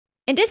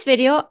In this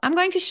video, I'm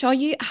going to show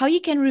you how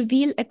you can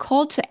reveal a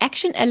call to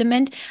action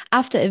element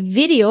after a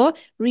video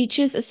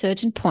reaches a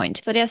certain point.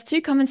 So there's two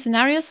common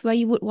scenarios where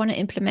you would want to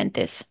implement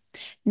this.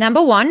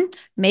 Number one,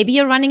 maybe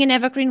you're running an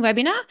evergreen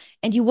webinar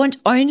and you want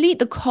only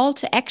the call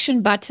to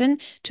action button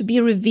to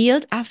be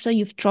revealed after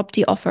you've dropped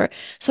the offer.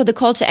 So the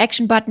call to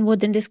action button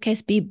would in this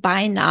case be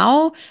buy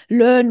now,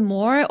 learn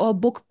more, or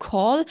book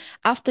call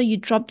after you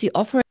drop the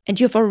offer and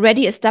you've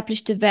already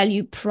established the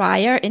value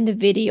prior in the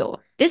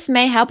video. This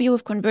may help you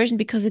with conversion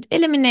because it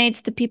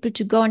eliminates the people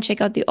to go and check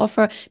out the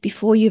offer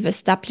before you've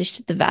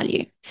established the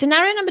value.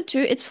 Scenario number two,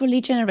 it's for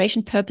lead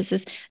generation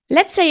purposes.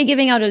 Let's say you're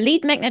giving out a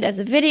lead magnet as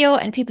a video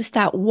and people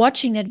start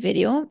watching that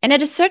video. And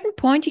at a certain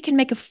point, you can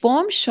make a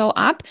form show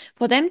up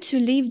for them to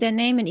leave their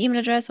name and email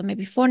address or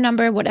maybe phone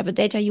number, whatever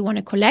data you want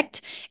to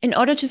collect in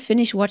order to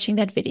finish watching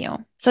that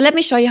video. So let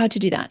me show you how to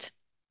do that.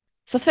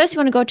 So first you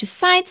want to go to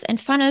sites and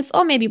funnels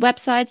or maybe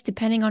websites,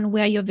 depending on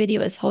where your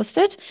video is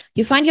hosted.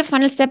 You find your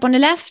funnel step on the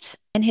left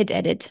and hit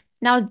edit.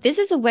 Now, this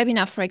is a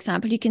webinar, for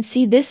example. You can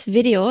see this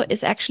video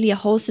is actually a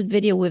hosted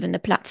video within the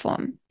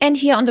platform. And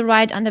here on the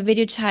right, under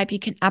video type, you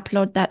can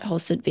upload that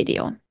hosted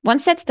video.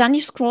 Once that's done,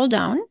 you scroll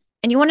down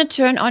and you want to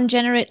turn on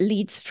generate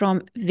leads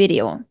from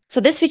video.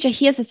 So this feature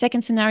here is the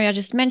second scenario I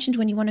just mentioned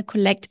when you want to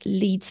collect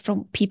leads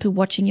from people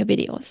watching your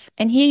videos.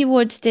 And here you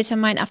would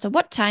determine after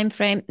what time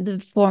frame the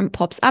form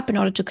pops up in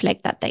order to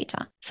collect that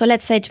data. So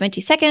let's say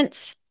 20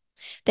 seconds.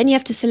 Then you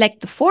have to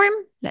select the form.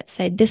 Let's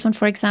say this one,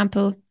 for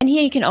example. And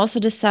here you can also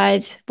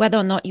decide whether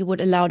or not you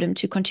would allow them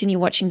to continue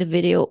watching the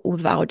video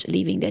without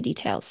leaving their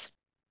details.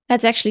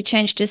 Let's actually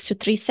change this to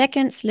 3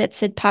 seconds. Let's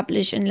hit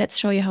publish and let's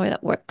show you how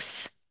that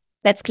works.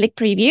 Let's click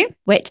preview,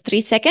 wait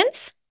 3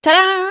 seconds,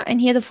 ta-da, and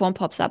here the form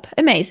pops up.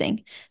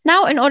 Amazing.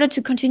 Now, in order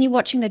to continue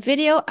watching that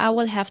video, I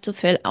will have to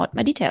fill out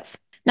my details.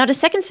 Now, the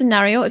second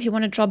scenario, if you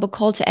want to drop a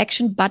call to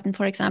action button,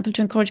 for example,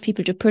 to encourage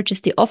people to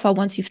purchase the offer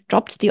once you've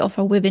dropped the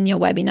offer within your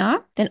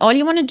webinar, then all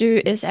you want to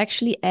do is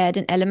actually add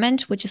an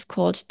element, which is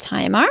called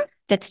timer.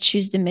 Let's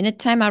choose the minute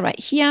timer right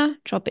here,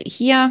 drop it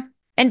here.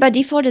 And by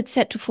default, it's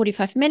set to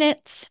 45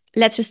 minutes.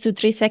 Let's just do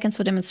 3 seconds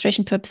for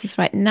demonstration purposes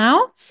right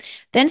now.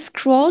 Then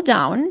scroll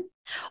down.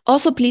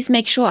 Also, please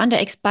make sure under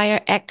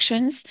expire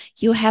actions,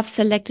 you have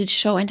selected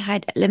show and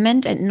hide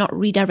element and not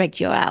redirect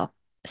URL.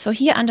 So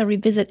here under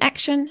revisit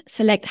action,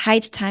 select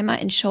hide timer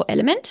and show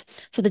element.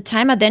 So the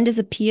timer then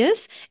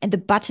disappears and the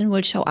button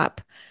will show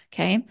up.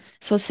 Okay.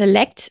 So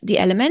select the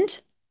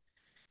element.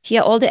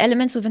 Here, all the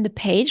elements within the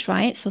page,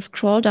 right? So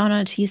scroll down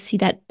until you see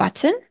that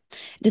button.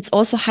 It's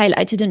also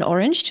highlighted in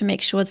orange to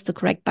make sure it's the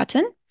correct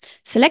button.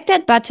 Select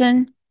that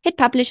button, hit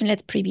publish and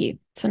let's preview.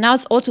 So now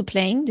it's auto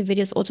playing. The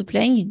video is auto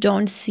playing. You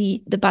don't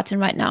see the button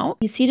right now.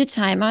 You see the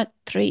timer,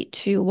 3,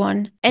 2,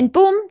 1, and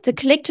boom, the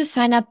click to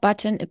sign up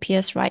button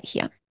appears right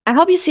here. I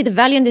hope you see the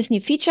value in this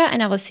new feature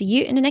and I will see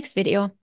you in the next video.